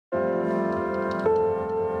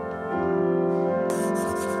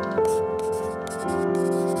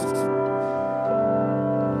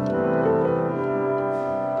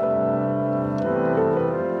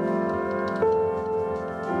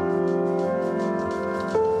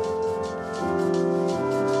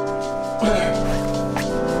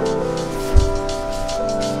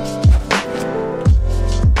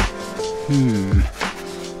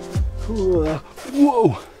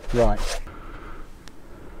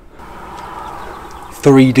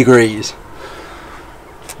3 degrees.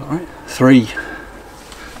 Alright, 3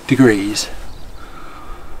 degrees.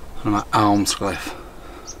 And I'm at Almscliff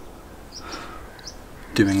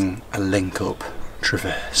doing a link up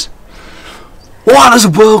traverse. What does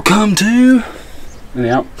the world come to?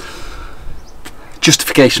 Anyhow,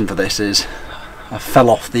 justification for this is I fell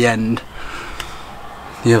off the end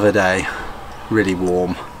the other day, really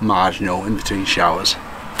warm, marginal, in between showers.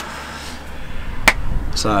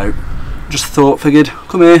 So just figured,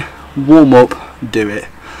 come here, warm up, do it.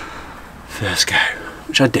 First go,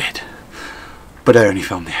 which I did, but I only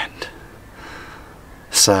filmed the end.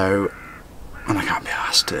 So, and I can't be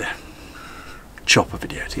asked to chop a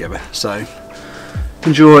video together. So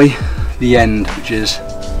enjoy the end, which is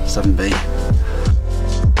 7B.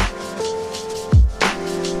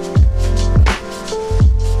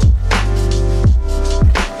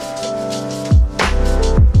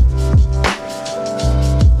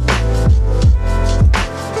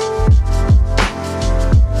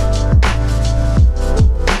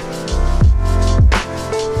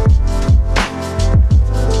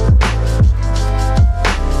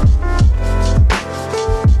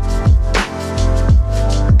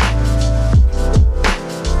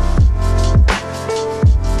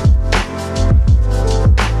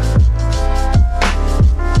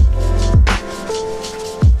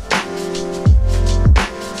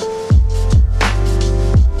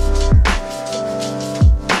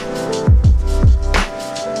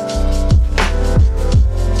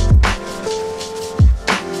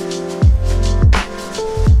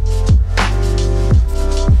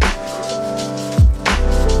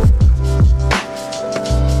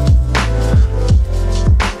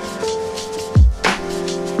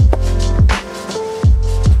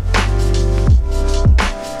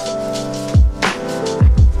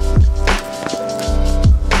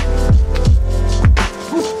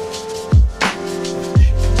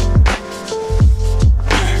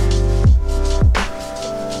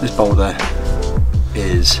 This boulder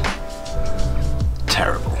is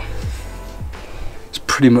terrible. It's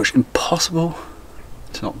pretty much impossible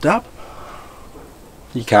to not dab.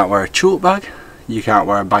 You can't wear a chalk bag, you can't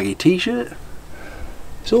wear a baggy t-shirt.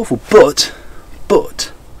 It's awful, but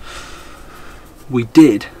we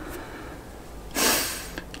did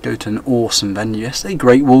go to an awesome venue yesterday,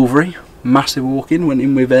 Great Wolverine, massive walk-in, went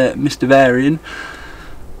in with Mr. Varian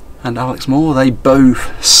and Alex Moore. They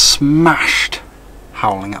both smashed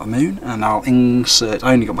Howling at the Moon, and I'll insert,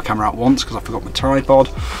 I only got my camera out once because I forgot my tripod,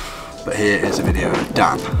 but here is a video of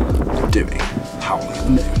Dan doing Howling at the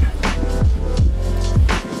Moon.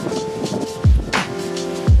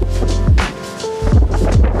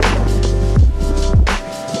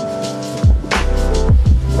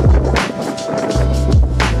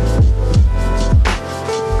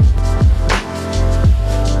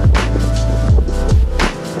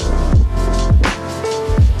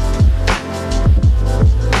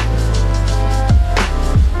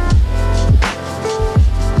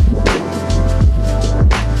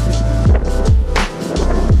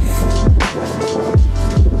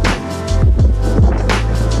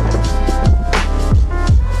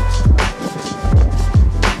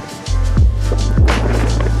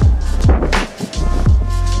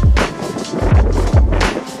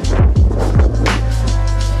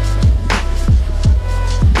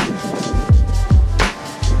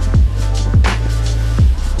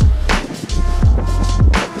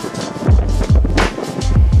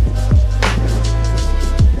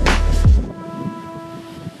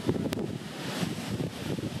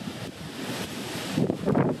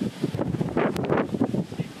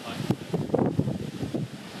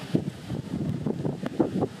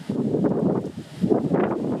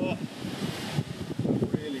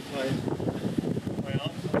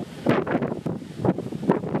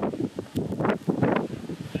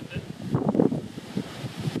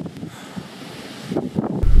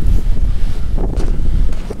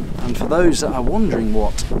 For those that are wondering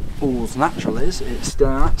what All's Natural is, it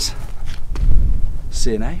starts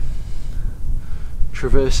CNA,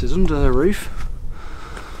 traverses under the roof.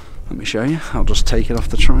 Let me show you, I'll just take it off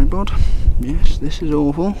the tripod. Yes, this is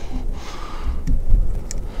awful.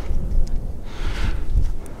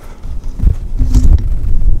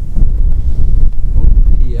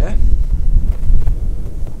 Here,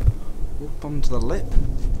 up onto the lip,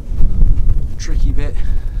 tricky bit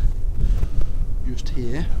just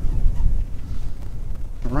here,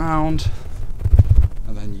 around,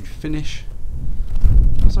 and then you finish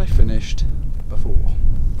as I finished before.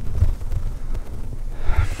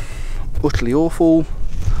 Utterly awful.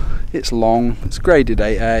 It's long, it's graded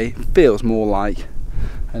 8A, it feels more like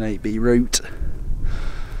an 8B route.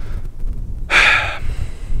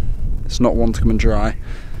 It's not one to come and try.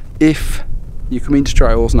 If you're coming to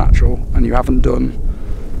try all's natural and you haven't done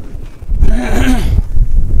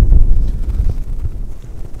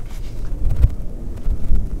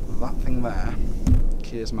that thing there,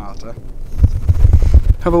 Keir's Martyr,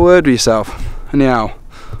 have a word with yourself. Anyhow,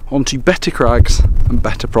 on to better crags and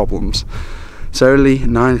better problems. It's only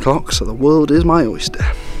 9 o'clock, so the world is my oyster.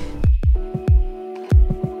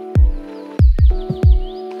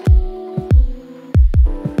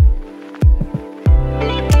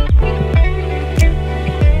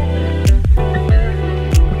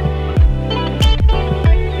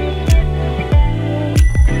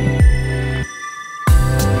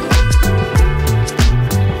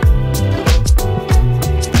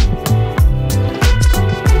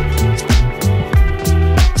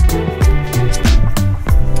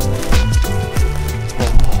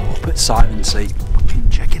 Simon Seat, fucking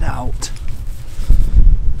check it out.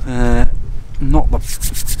 Not the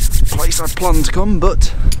place I planned to come,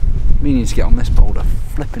 but meaning to get on this boulder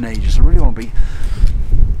flipping ages. I really want to be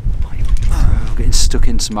getting stuck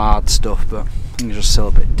in some hard stuff, but things are still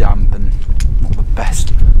a bit damp and not the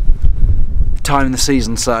best time in the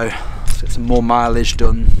season, so let's get some more mileage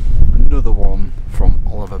done. Another one from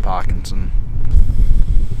Oliver Parkinson.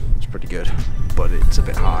 It's pretty good, but it's a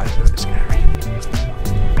bit high, so it's scary.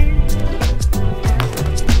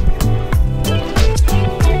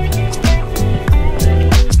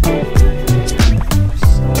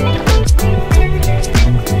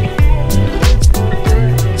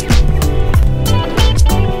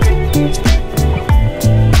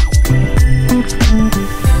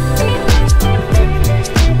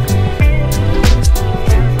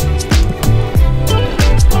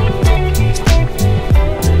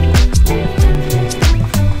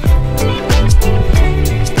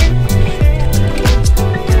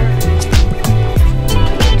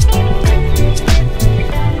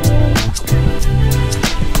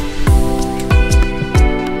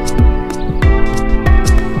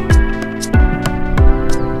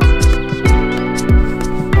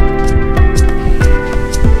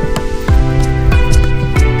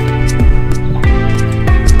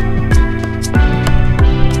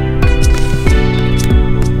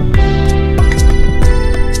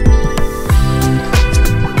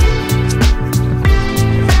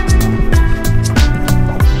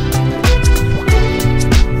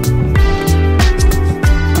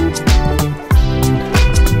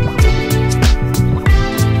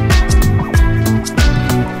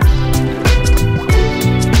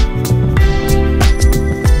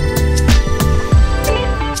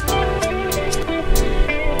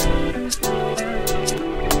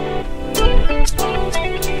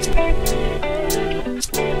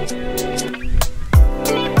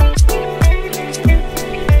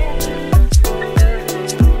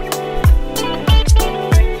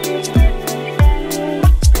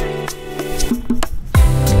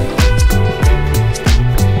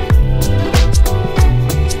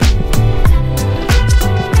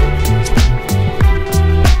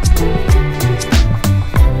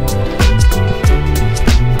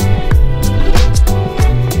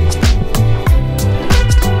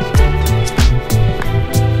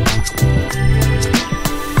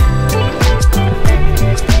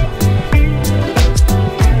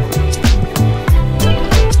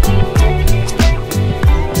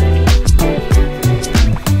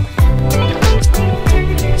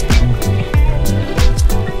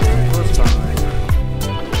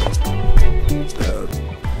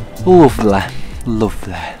 Lovely,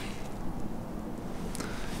 lovely.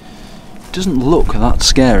 It doesn't look that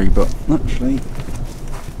scary, but actually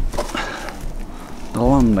the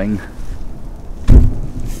landing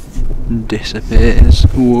disappears.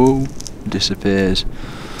 Whoa, disappears.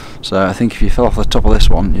 So I think if you fell off the top of this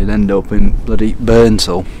one, you'd end up in bloody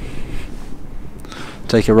Burnsall.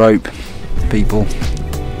 Take a rope, people.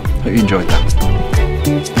 Hope you enjoyed that.